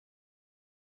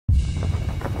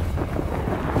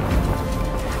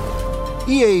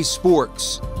EA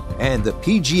Sports and the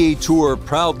PGA Tour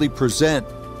proudly present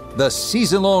the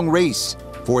season-long race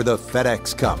for the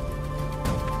FedEx Cup.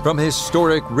 From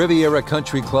historic Riviera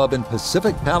Country Club in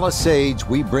Pacific Palisades,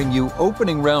 we bring you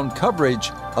opening round coverage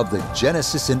of the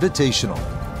Genesis Invitational.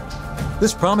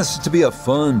 This promises to be a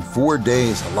fun 4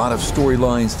 days, a lot of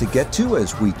storylines to get to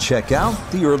as we check out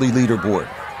the early leaderboard.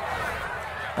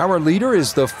 Our leader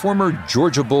is the former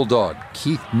Georgia Bulldog,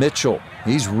 Keith Mitchell.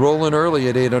 He's rolling early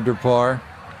at 8 under par.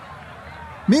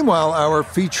 Meanwhile, our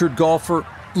featured golfer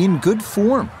in good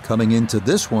form, coming into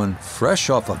this one fresh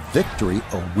off a victory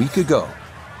a week ago.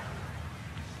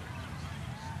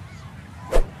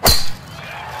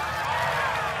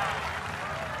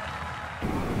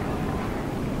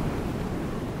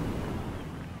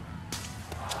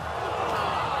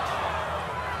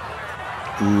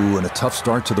 Ooh, and a tough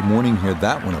start to the morning here.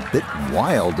 That one a bit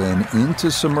wild and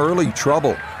into some early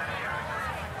trouble.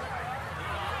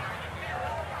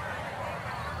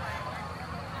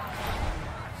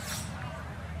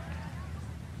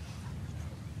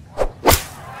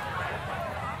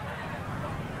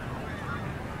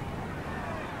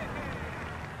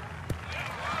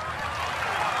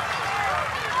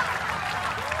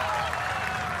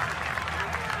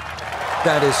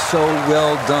 That is so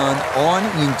well done. On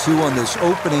into on this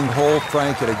opening hole.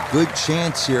 Frank had a good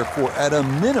chance here for, at a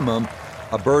minimum,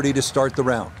 a birdie to start the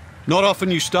round. Not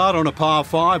often you start on a par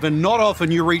 5, and not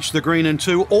often you reach the green in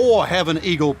 2 or have an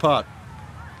eagle putt.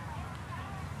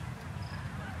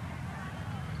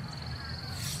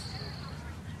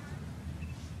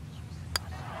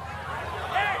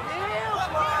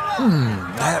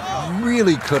 That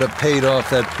really could have paid off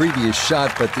that previous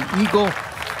shot, but the eagle,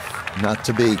 not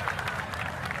to be.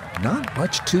 Not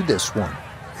much to this one.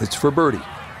 It's for birdie.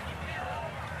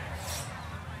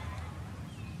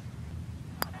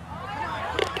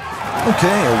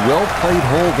 Okay, a well-played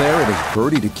hole there. It is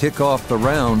birdie to kick off the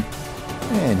round.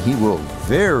 And he will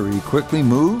very quickly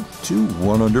move to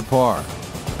 1 under par.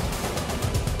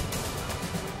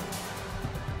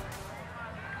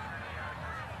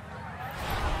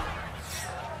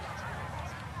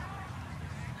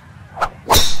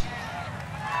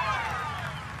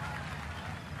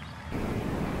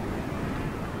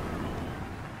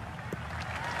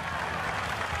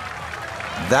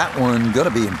 That one going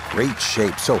to be in great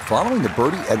shape. So following the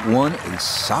birdie at 1, a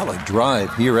solid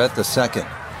drive here at the second.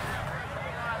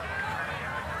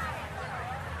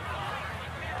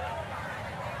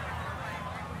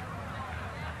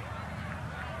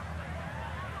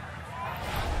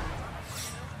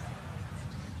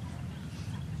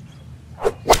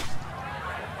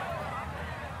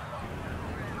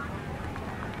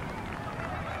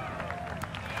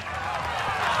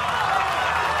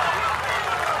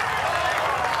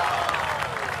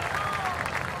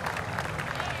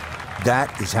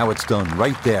 That is how it's done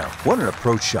right there. What an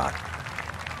approach shot.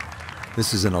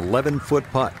 This is an 11-foot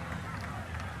putt.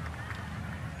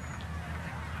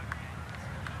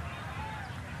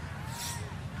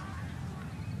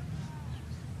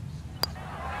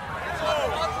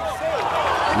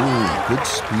 Ooh, good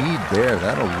speed there.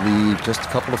 That'll leave just a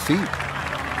couple of feet.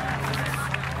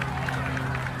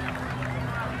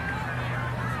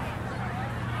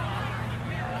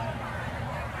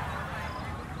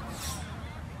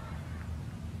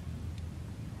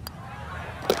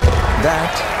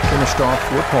 That finished off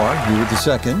for par here with the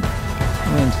second,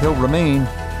 and he'll remain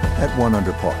at 1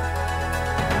 under par.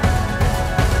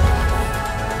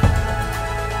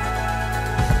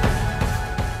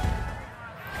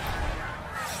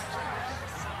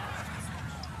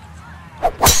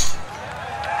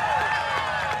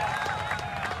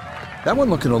 That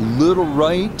one looking a little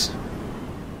right.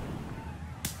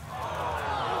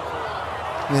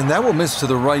 And that will miss to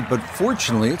the right, but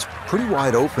fortunately it's pretty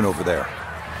wide open over there.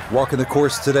 Walking the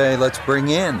course today, let's bring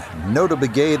in Nota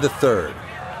Begay III.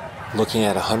 Looking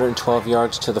at 112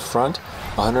 yards to the front,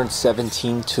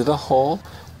 117 to the hole,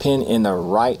 pin in the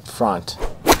right front.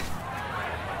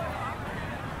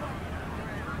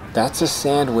 That's a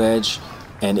sand wedge,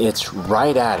 and it's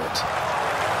right at it.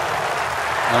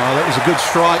 That was a good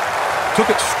strike. Took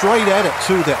it straight at it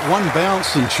too, that one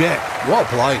bounce and check. Well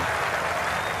played.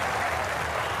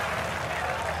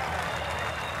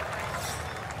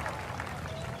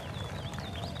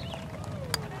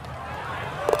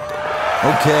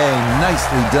 Okay,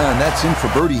 nicely done. That's in for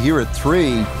birdie here at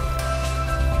 3.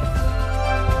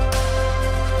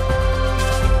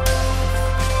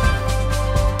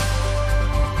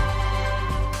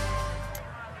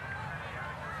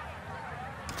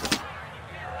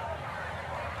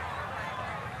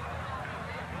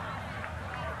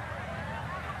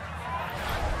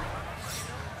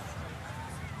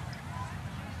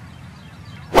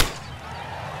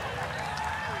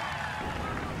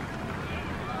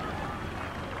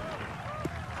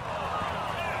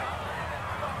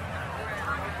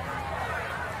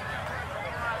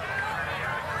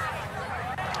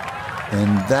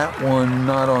 And that one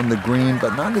not on the green,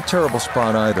 but not in a terrible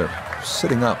spot either.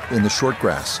 Sitting up in the short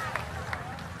grass.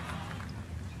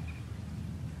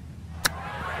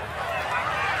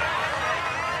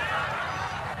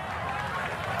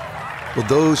 Well,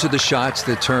 those are the shots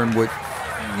that turn what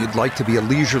you'd like to be a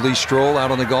leisurely stroll out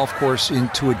on the golf course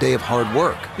into a day of hard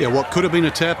work. Yeah, what could have been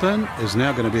a tap-in is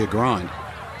now going to be a grind.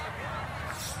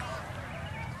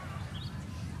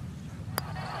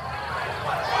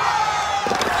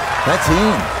 That's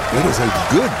in. It is a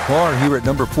good par here at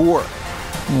number 4.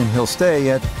 And he'll stay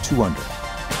at 2 under.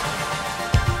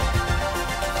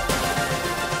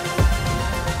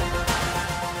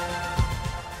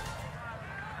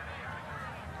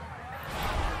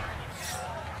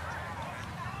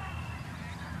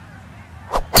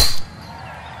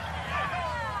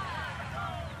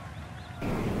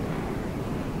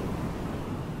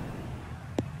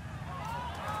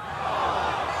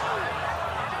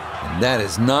 That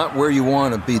is not where you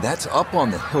want to be. That's up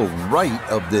on the hill right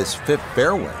of this 5th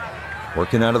fairway.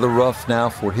 Working out of the rough now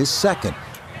for his 2nd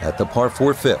at the par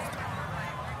 4 5th.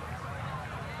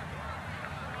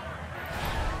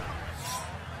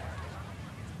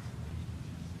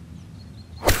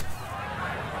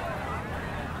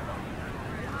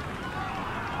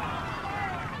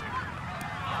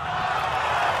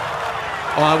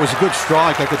 Oh, it was a good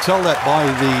strike. I could tell that by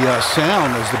the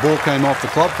sound as the ball came off the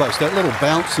club face. That little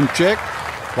bounce and check.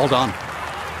 Well done.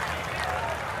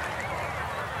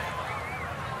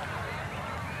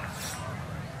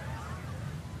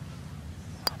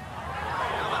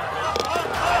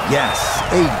 Yes,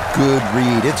 a good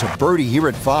read. It's a birdie here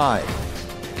at 5.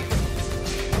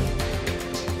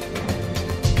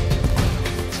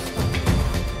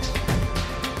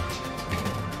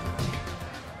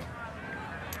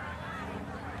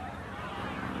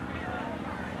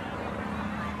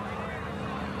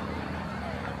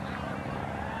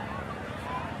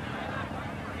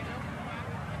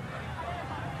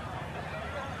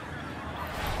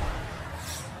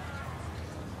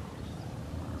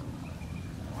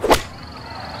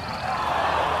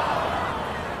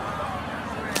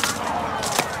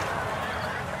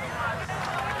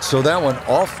 So that one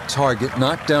off target,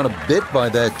 knocked down a bit by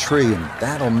that tree, and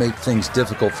that'll make things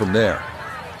difficult from there.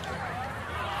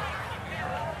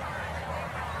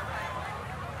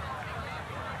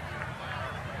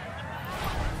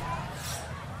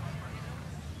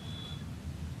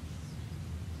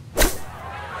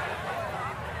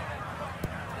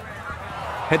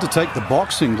 Had to take the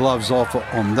boxing gloves off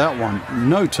on that one.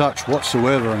 No touch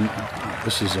whatsoever, and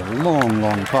this is a long,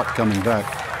 long putt coming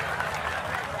back.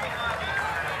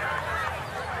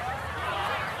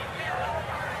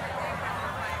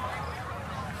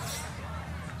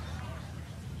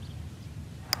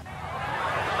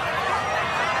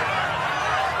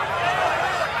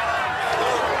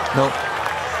 Nope.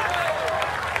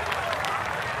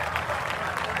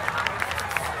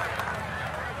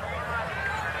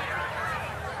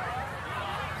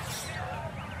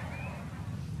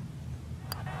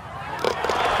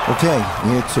 Okay,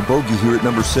 it's a bogey here at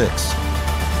number 6.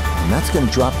 And that's going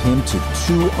to drop him to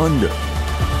 2 under.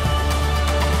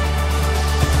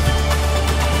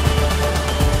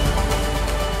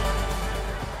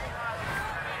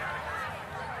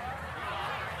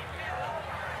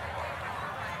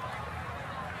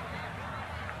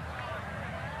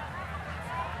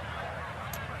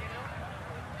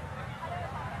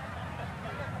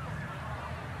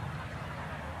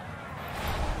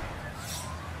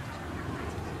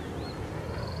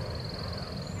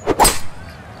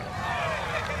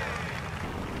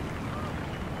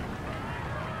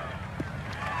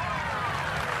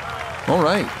 All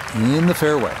right, in the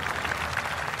fairway.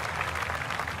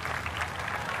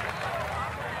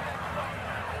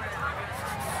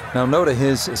 Now Noda,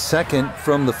 his 2nd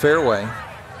from the fairway.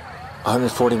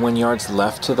 141 yards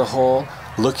left to the hole,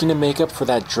 looking to make up for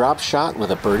that drop shot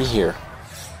with a birdie here.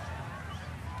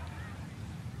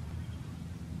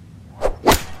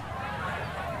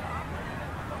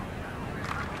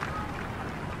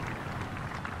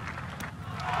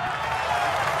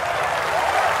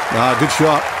 Good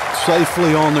shot.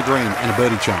 Safely on the green and a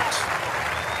birdie chance.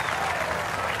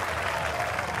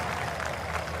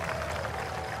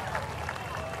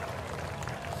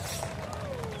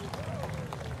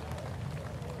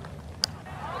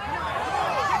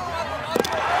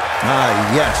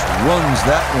 Yes, runs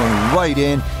that one right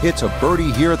in. It's a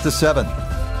birdie here at the 7th.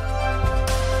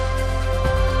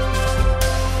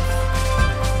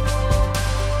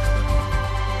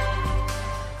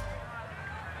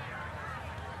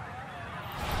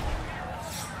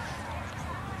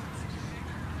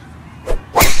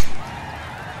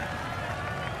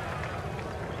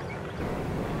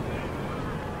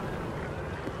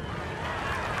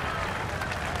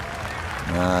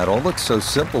 It all looks so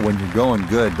simple when you're going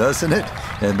good, doesn't it?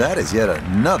 And that is yet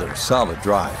another solid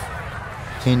drive.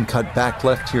 Kane cut back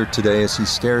left here today as he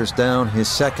stares down his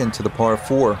second to the par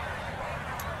 4.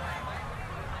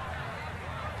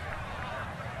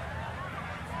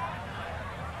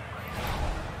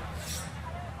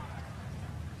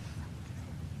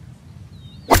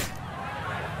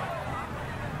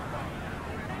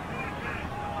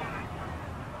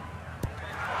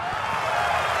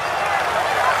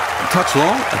 A touch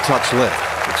long, a touch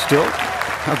left. But still,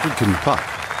 how good can you putt?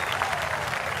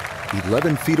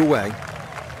 11 feet away.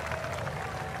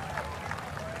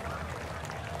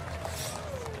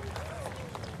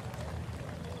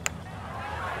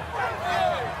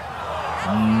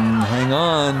 Hang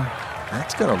on.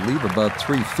 That's going to leave about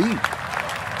 3 feet.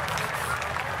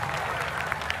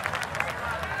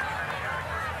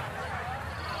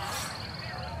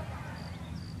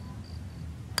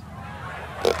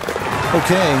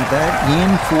 Okay, that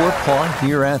in for par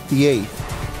here at the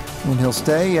 8th. And he'll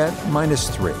stay at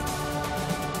 -3.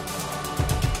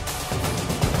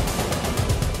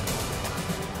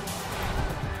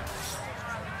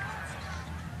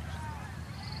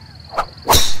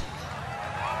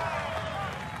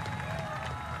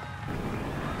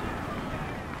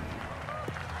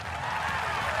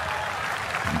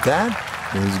 That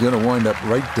is going to wind up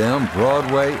right down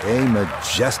Broadway. A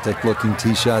majestic-looking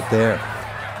tee shot there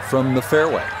from the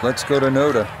fairway. Let's go to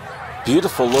Noda.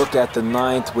 Beautiful look at the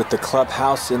 9th with the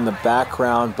clubhouse in the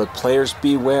background, but players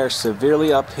beware,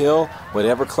 severely uphill.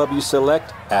 Whatever club you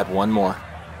select, add one more.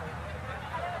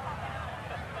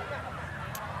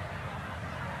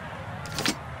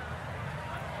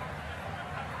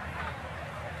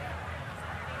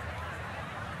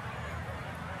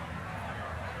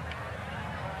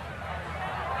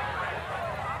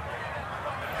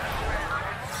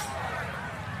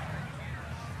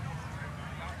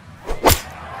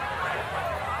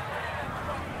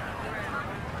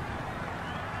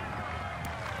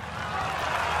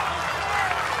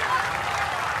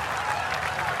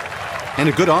 And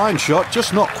a good iron shot,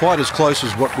 just not quite as close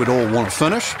as what we'd all want to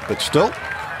finish, but still.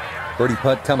 Birdie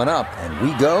putt coming up, and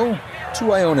we go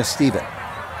to Iona Stephen.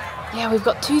 Yeah, we've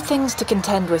got 2 things to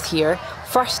contend with here.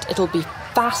 First, it'll be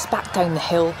fast back down the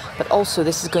hill, but also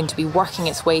this is going to be working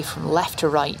its way from left to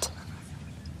right.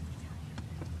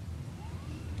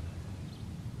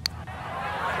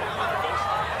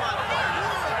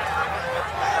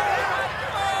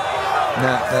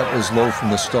 Nah, that was low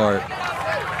from the start.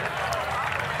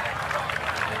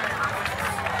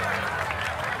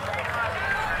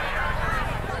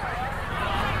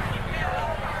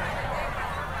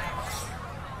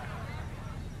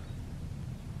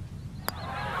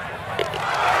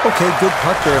 Okay, good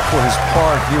putt there for his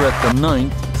par here at the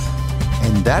 9th.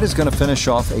 And that is going to finish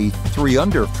off a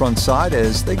 3-under front side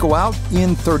as they go out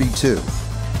in 32.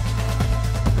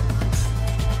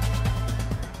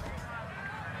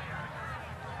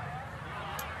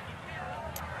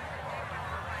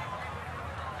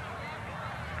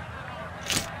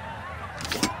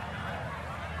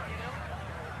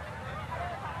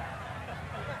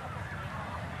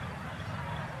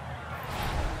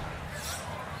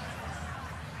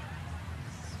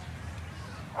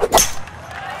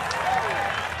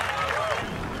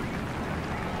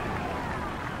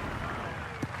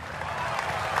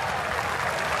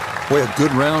 Boy, a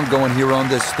good round going here on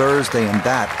this Thursday, and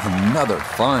that another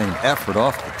fine effort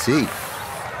off the tee.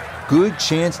 Good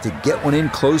chance to get one in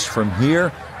close from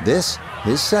here. This,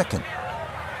 his second.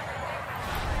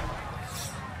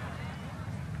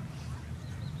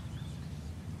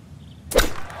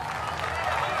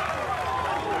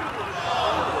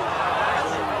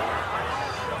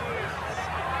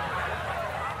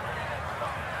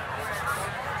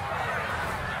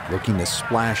 Looking to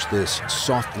splash this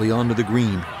softly onto the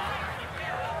green.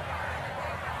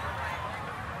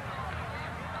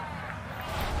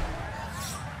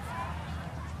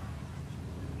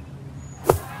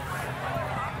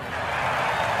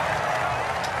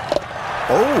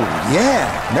 Oh,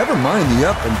 yeah. Never mind the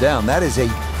up and down. That is a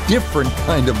different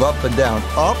kind of up and down.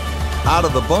 Up, out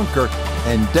of the bunker,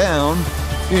 and down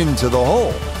into the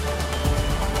hole.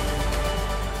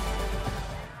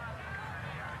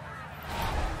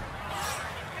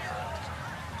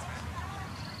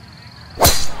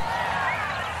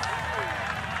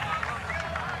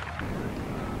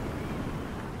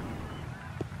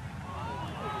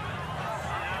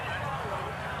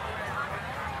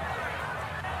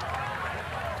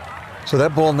 So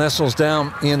that ball nestles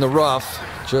down in the rough.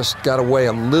 Just got to weigh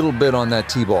a little bit on that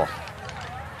tee ball.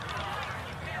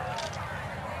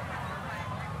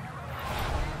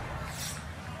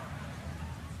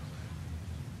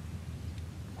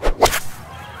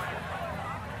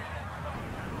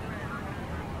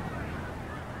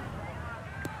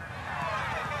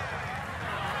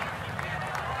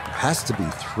 has to be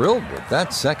thrilled with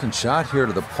that second shot here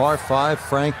to the par 5.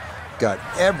 Frank got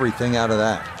everything out of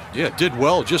that. Yeah, did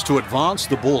well just to advance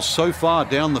the ball so far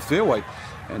down the fairway.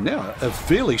 And now a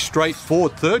fairly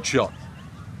straightforward third shot.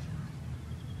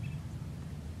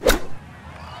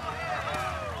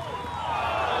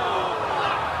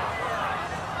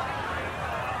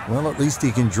 Well, at least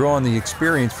he can draw on the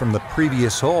experience from the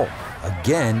previous hole.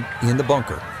 Again in the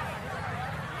bunker.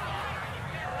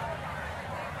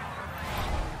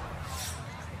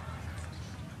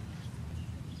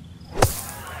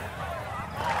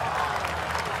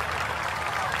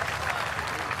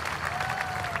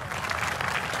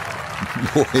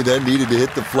 Boy, that needed to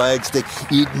hit the flagstick.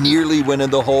 It nearly went in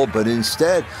the hole, but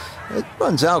instead, it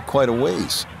runs out quite a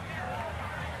ways.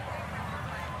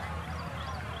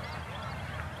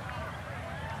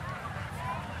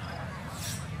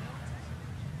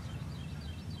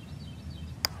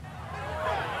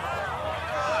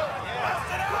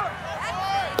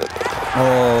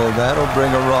 Oh, that'll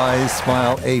bring a wry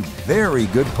smile. A very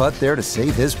good putt there to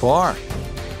save his par.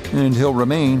 And he'll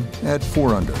remain at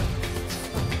 4 under.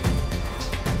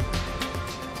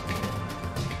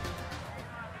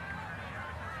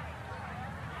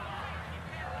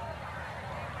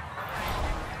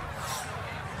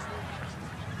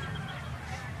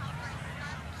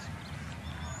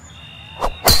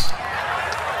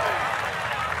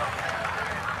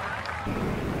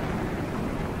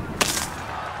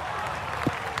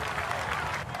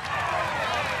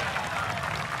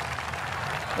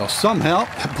 Well, somehow,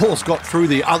 the ball's got through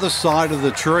the other side of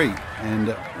the tree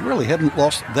and really hadn't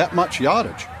lost that much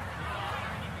yardage.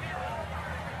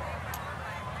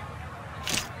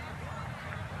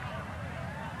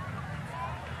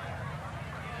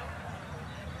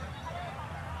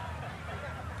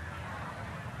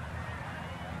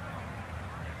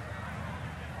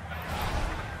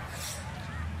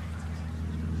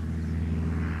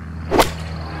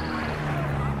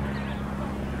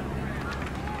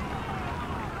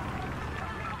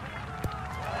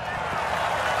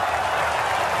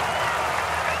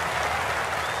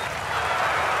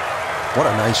 What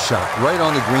a nice shot. Right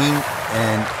on the green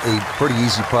and a pretty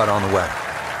easy putt on the way.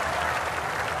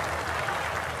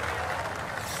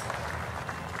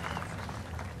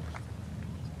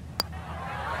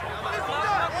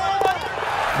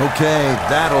 Okay,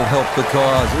 that'll help the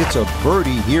cause. It's a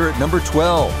birdie here at number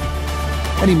 12.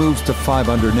 And he moves to 5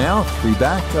 under now, 3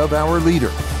 back of our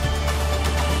leader.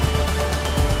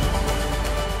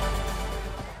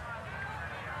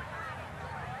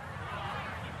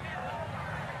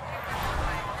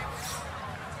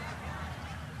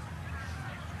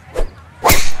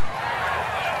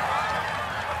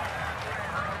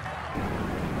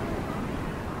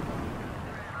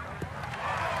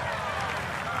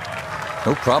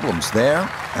 No problems there.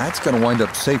 That's going to wind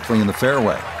up safely in the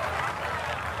fairway.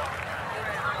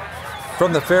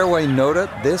 From the fairway nota,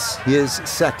 this is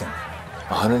second.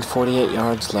 148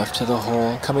 yards left to the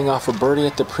hole. Coming off a birdie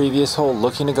at the previous hole,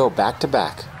 looking to go back to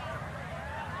back.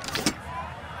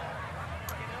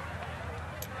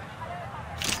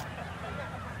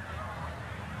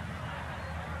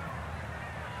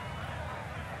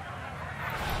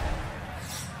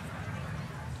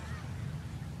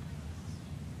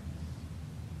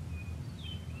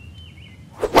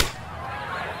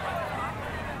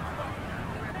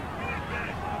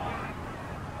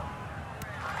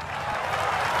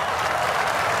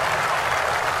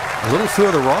 A little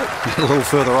further right, a little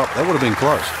further up. That would have been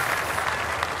close.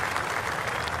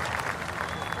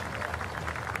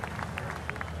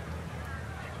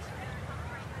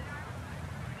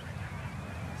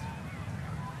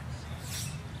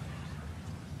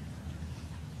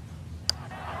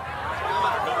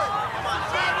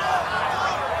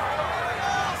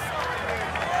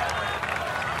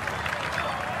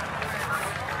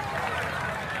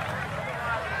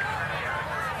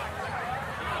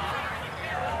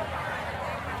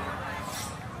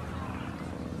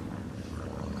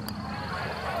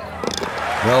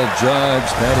 Well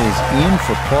judged. That is in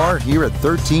for par here at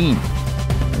 13.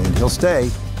 And he'll stay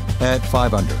at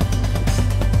 5 under.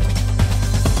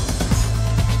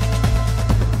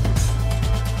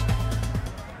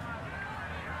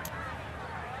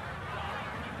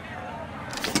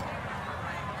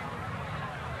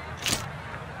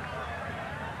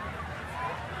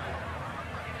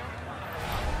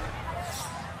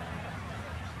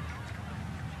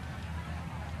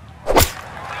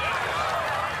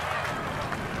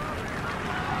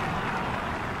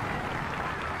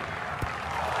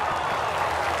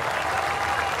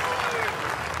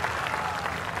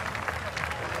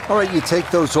 All right, you take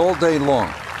those all day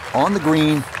long. On the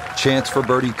green, chance for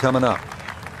birdie coming up.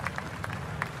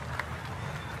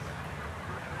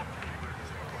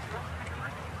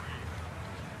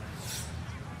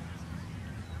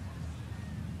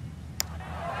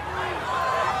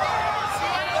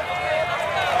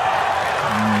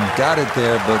 got it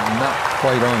there, but not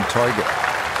quite on target.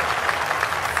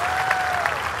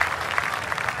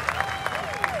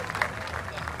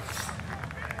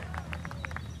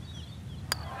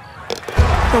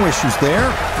 No issues there.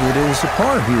 It is a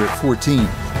par here at 14.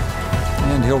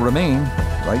 And he'll remain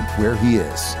right where he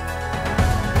is.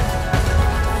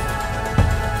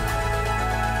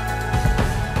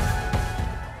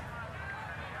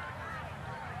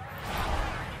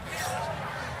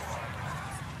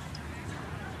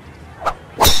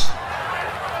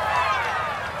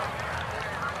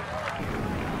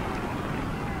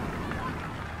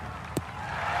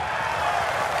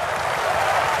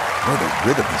 Oh, the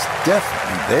rhythm is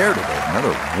definitely there today.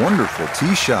 Another wonderful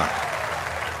tee shot.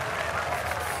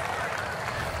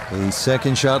 A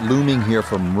second shot looming here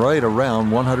from right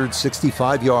around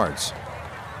 165 yards.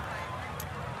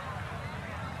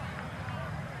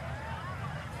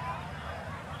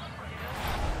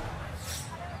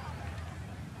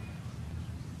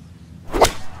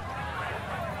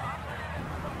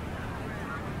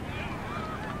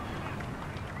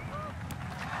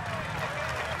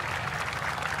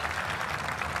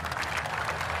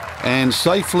 And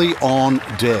safely on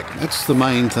deck. That's the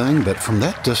main thing, but from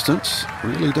that distance,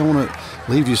 really don't want to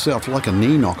leave yourself like a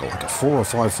knee knocker, like a 4 or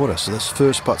 5 footer. So this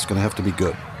first putt's going to have to be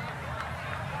good.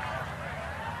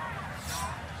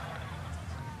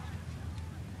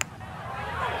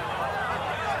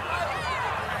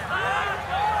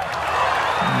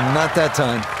 Not that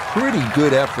time. Pretty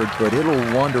good effort, but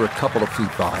it'll wander a couple of feet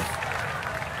by.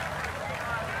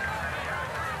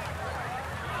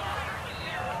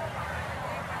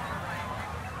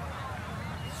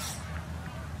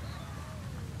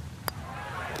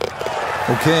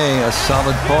 Okay, a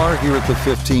solid par here at the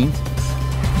 15th,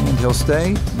 and he'll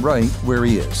stay right where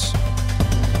he is.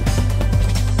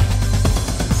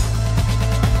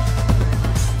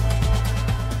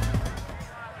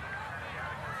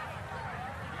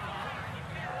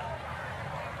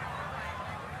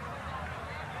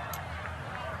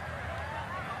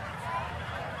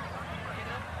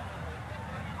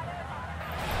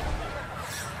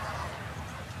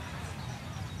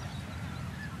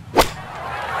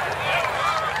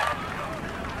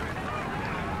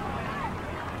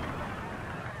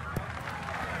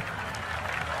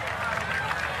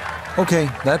 Okay,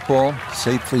 that ball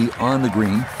safely on the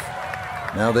green.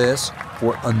 Now this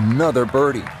for another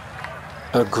birdie.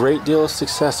 A great deal of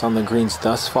success on the greens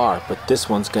thus far, but this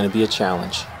one's going to be a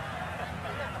challenge.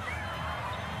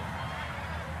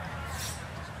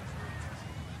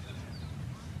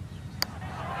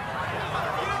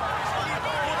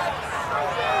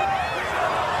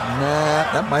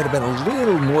 Nah, that might have been a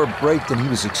little more break than he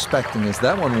was expecting, as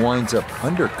that one winds up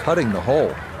undercutting the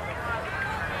hole.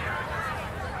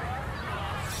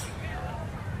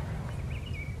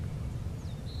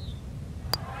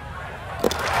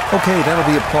 Okay, that'll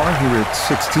be a par here at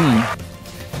 16,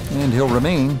 and he'll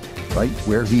remain right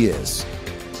where he is.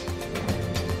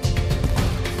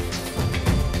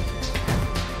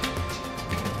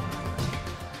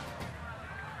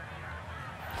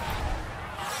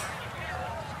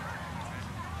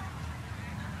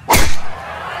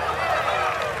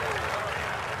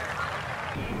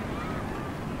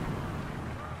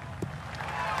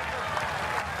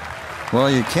 Well,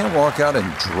 you can't walk out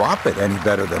and drop it any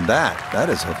better than that. That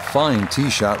is a fine tee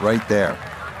shot right there.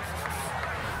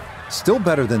 Still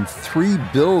better than 3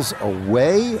 bills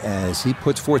away as he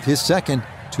puts forth his second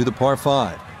to the par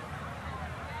 5.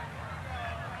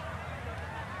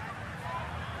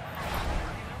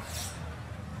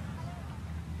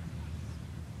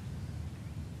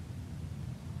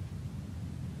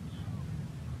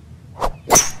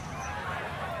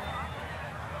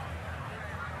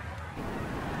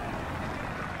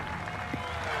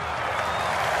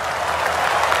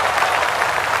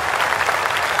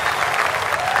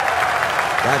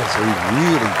 That is a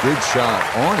really good shot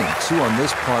on him, 2 on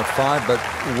this par 5, but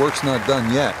the work's not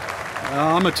done yet.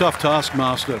 I'm a tough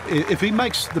taskmaster. If he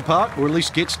makes the putt, or at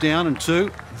least gets down in 2,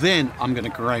 then I'm going to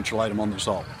congratulate him on this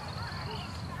hole.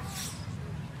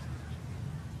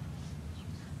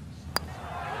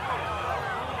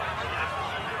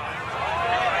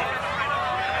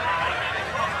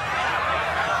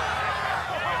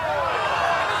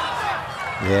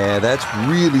 Yeah, that's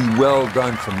really well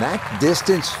done. From that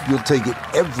distance, you'll take it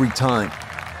every time.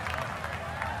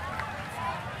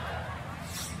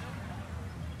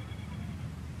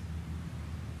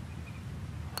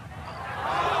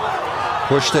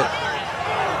 Pushed it.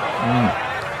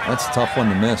 That's a tough one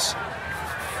to miss.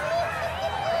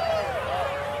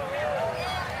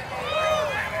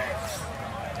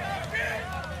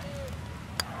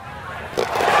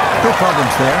 No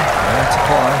problems there. That's a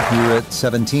par. here at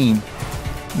 17,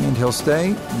 and he'll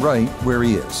stay right where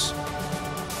he is.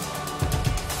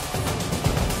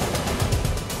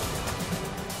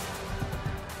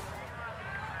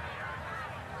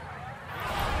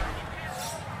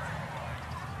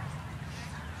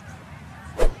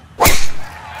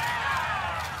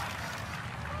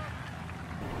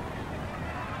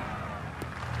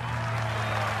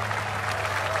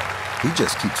 He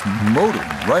just keeps motoring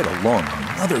right along.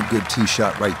 Another good tee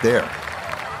shot right there.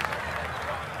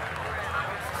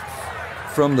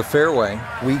 From the fairway,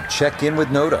 we check in with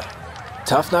Noda.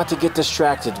 Tough not to get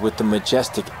distracted with the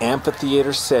majestic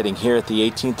amphitheater setting here at the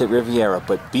 18th at Riviera,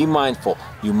 but be mindful,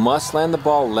 you must land the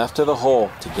ball left of the hole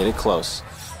to get it close.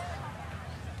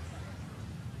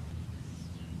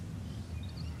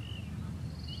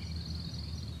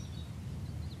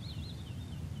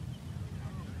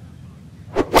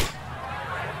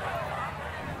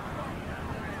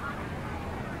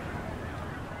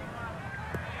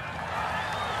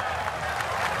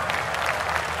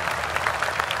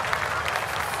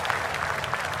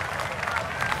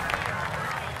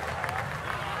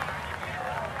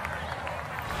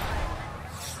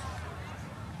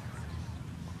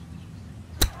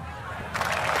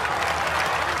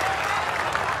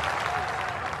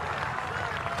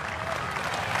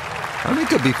 I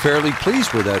think I'd be fairly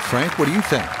pleased with that, Frank. What do you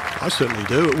think? I certainly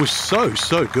do. It was so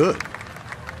good.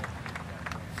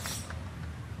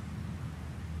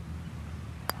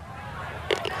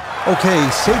 Okay,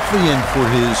 safely in for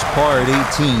his par at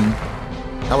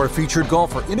 18. Our featured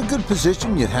golfer in a good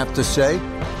position, you'd have to say.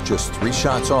 Just 3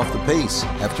 shots off the pace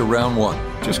after round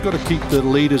 1. Just got to keep the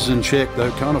leaders in check,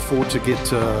 though. Can't afford to get,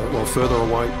 further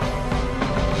away.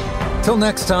 Till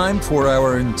next time, for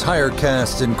our entire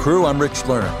cast and crew, I'm Rich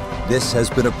Lerner. This has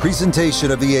been a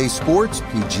presentation of EA Sports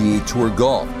PGA Tour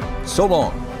Golf. So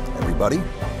long, everybody.